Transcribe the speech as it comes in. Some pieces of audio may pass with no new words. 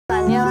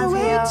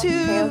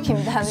안녕하세요. 배우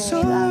So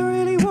all I 김다미입니다.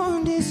 really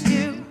want is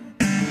you.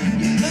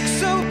 You look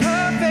so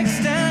perfect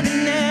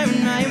standing there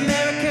in my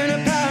American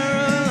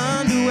Apparel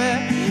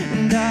underwear,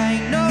 and I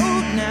know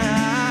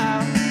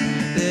now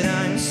that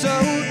I'm so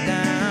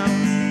down.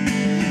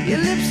 Your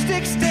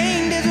lipstick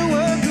stained is a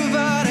work of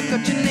art. I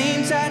got your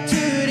name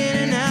tattooed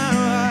in an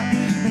hour,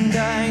 and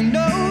I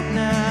know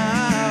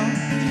now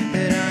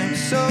that I'm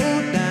so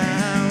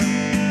down.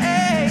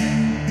 Hey,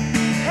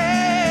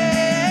 hey,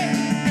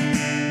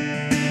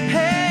 hey,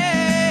 hey,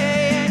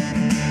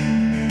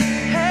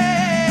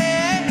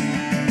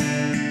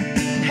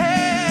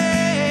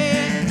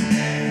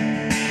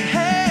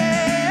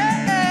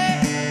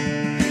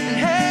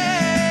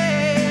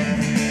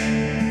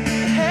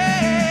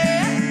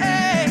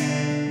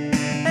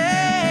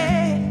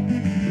 hey.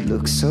 You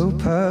look so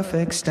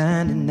perfect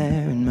standing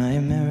there in my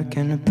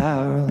American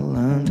Apparel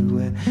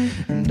underwear,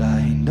 and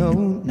I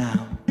know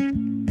now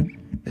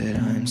that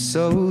I'm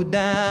so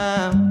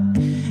down.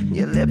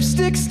 Your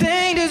lipstick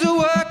stained is a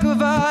work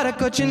of art. I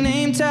got your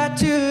name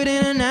tattooed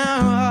in an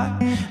hour,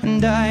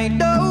 and I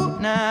know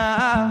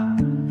now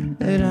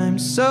that I'm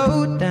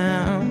so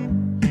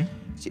down.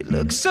 You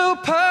look so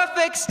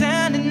perfect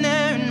standing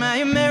there in my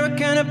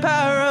American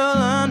Apparel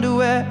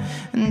underwear,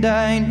 and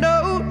I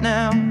know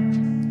now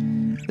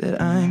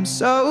that I'm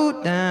so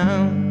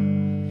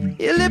down.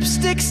 Your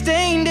lipstick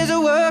stained is a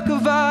work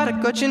of art. I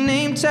got your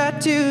name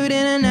tattooed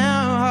in an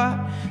hour,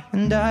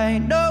 and I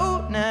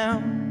know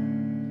now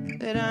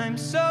that I'm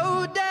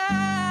so down.